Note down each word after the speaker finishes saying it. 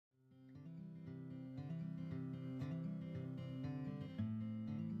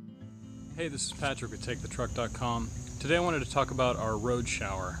Hey, this is Patrick with TakeTheTruck.com. Today I wanted to talk about our road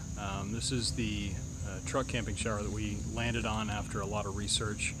shower. This is the truck camping shower that we landed on after a lot of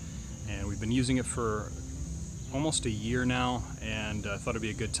research, and we've been using it for almost a year now, and I thought it'd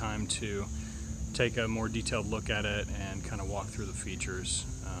be a good time to take a more detailed look at it and kind of walk through the features,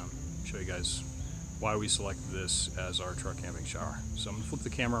 show you guys why we selected this as our truck camping shower. So I'm going to flip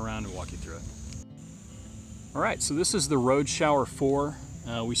the camera around and walk you through it. Alright, so this is the Road Shower 4.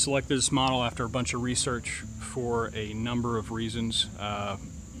 We selected this model after a bunch of research for a number of reasons.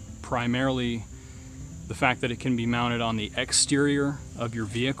 Primarily the fact that it can be mounted on the exterior of your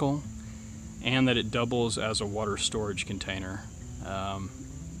vehicle and that it doubles as a water storage container.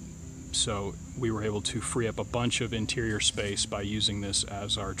 So we were able to free up a bunch of interior space by using this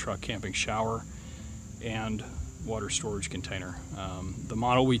as our truck camping shower and water storage container. The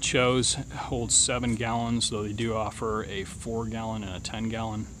model we chose holds 7 gallons, though they do offer a 4-gallon and a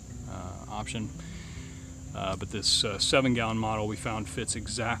 10-gallon option. But this 7-gallon model we found fits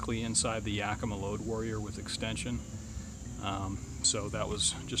exactly inside the Yakima Load Warrior with extension. So that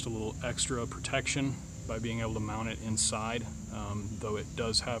was just a little extra protection by being able to mount it inside, though it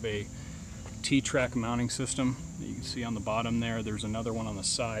does have a T-track mounting system that you can see on the bottom there. There's another one on the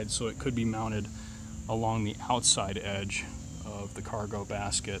side, so it could be mounted along the outside edge of the cargo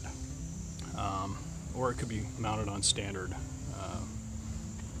basket, or it could be mounted on standard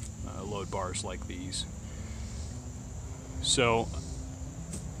load bars like these. So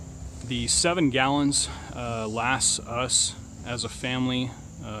the 7 gallons lasts us as a family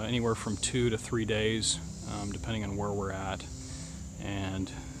anywhere from 2 to 3 days, depending on where we're at and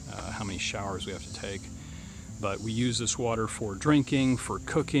how many showers we have to take. But we use this water for drinking, for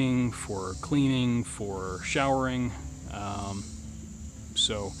cooking, for cleaning, for showering.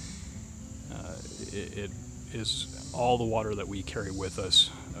 So it is all the water that we carry with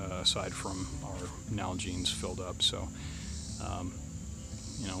us, aside from our Nalgene's filled up. So,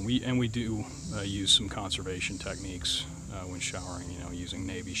 you know, we do use some conservation techniques when showering. You know, using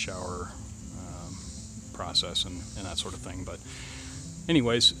Navy shower process and that sort of thing. But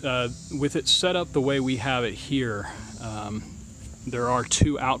anyways, with it set up the way we have it here, there are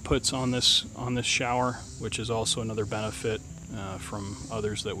 2 outputs on this shower, which is also another benefit from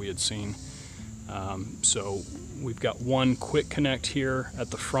others that we had seen. So we've got one quick connect here at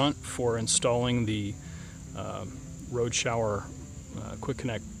the front for installing the road shower quick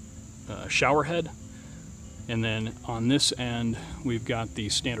connect shower head, and then on this end we've got the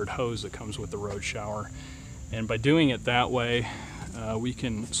standard hose that comes with the road shower. And by doing it that way, we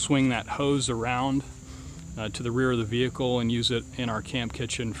can swing that hose around to the rear of the vehicle and use it in our camp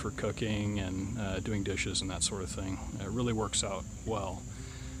kitchen for cooking and doing dishes and that sort of thing. It really works out well.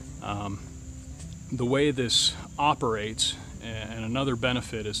 The way this operates, and another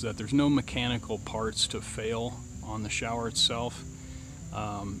benefit, is that there's no mechanical parts to fail on the shower itself.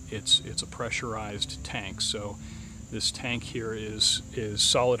 It's a pressurized tank, so this tank here is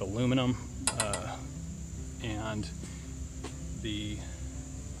solid aluminum, and the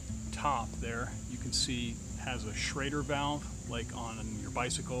top there you can see has a Schrader valve like on your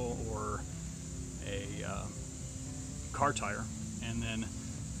bicycle or a car tire, and then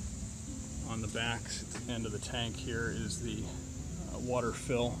on the back end of the tank here is the water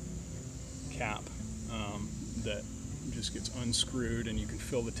fill cap that just gets unscrewed and you can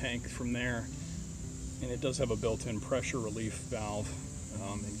fill the tank from there. And it does have a built-in pressure relief valve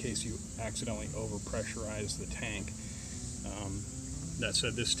in case you accidentally overpressurize the tank. That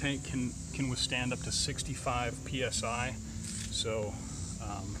said, this tank can withstand up to 65 psi, so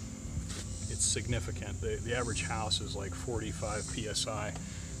it's significant. The average house is like 45 psi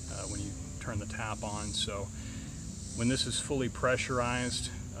when you turn the tap on. So when this is fully pressurized,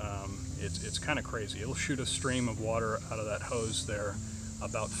 it's kind of crazy. It'll shoot a stream of water out of that hose there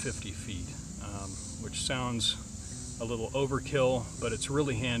about 50 feet, which sounds a little overkill, but it's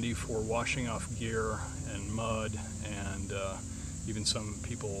really handy for washing off gear and mud, and even some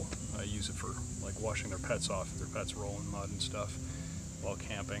people use it for like washing their pets off if their pets roll in mud and stuff while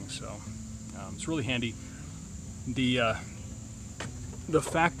camping. So it's really handy. The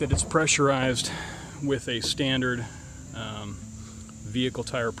fact that it's pressurized with a standard vehicle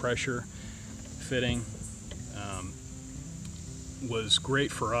tire pressure fitting was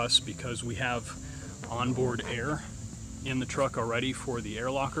great for us because we have onboard air in the truck already for the air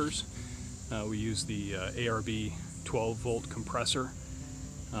lockers. We use the ARB 12-volt compressor,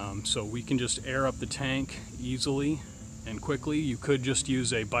 so we can just air up the tank easily and quickly. You could just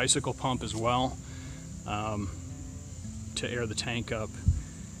use a bicycle pump as well to air the tank up,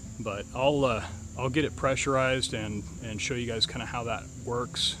 but I'll get it pressurized and show you guys kind of how that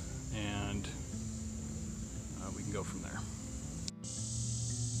works and we can go from there.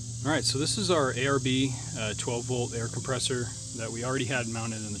 Alright, so this is our ARB 12-volt air compressor that we already had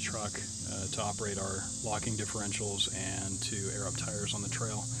mounted in the truck to operate our locking differentials and to air up tires on the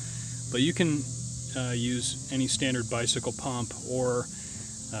trail. But you can use any standard bicycle pump or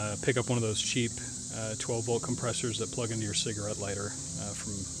pick up one of those cheap 12-volt compressors that plug into your cigarette lighter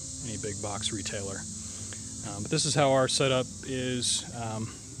from any big box retailer. But this is how our setup is.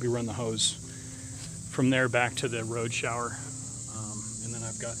 We run the hose from there back to the road shower. And then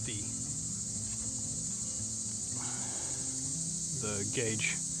I've got the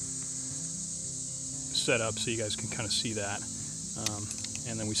gauge set up so you guys can kind of see that.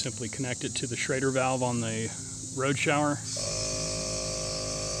 And then we simply connect it to the Schrader valve on the road shower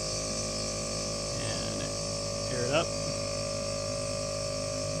and air it up.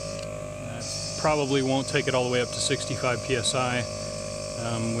 That probably won't take it all the way up to 65 psi.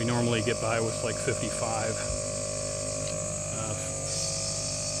 We normally get by with like 55.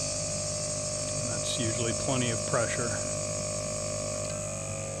 Usually plenty of pressure.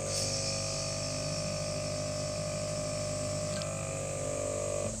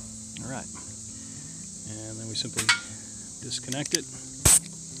 Alright, and then we simply disconnect it,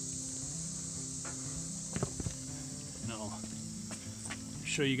 and I'll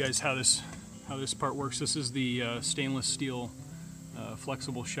show you guys how this part works. This is the stainless steel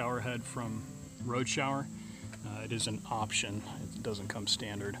flexible shower head from Road Shower. It is an option, it doesn't come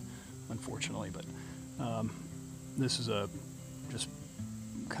standard, unfortunately, but this is a just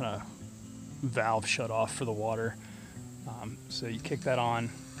kind of valve shut off for the water. So you kick that on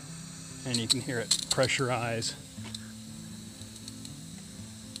and you can hear it pressurize,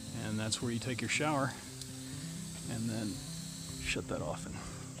 and that's where you take your shower, and then shut that off,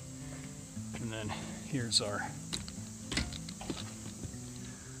 and then here's our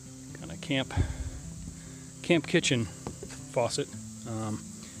kind of camp kitchen faucet,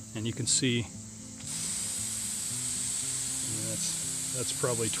 and you can see that's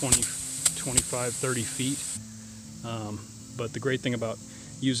probably 20, 25, 30 feet. But the great thing about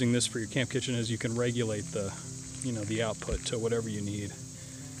using this for your camp kitchen is you can regulate the output to whatever you need,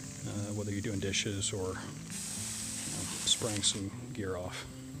 whether you're doing dishes or spraying some gear off.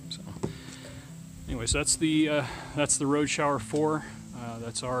 So, anyways, that's the Road Shower 4.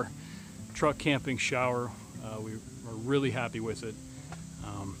 That's our truck camping shower. We are really happy with it.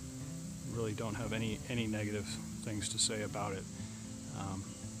 Really don't have any negative things to say about it,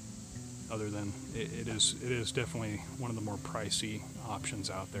 other than it is definitely one of the more pricey options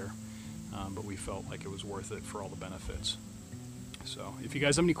out there, but we felt like it was worth it for all the benefits. So if you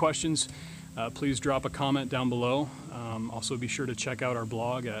guys have any questions, please drop a comment down below. Also be sure to check out our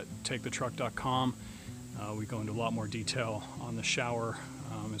blog at takethetruck.com. We go into a lot more detail on the shower,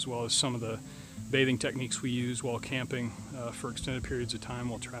 as well as some of the bathing techniques we use while camping for extended periods of time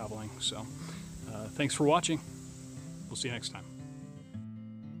while traveling. So thanks for watching. We'll see you next time.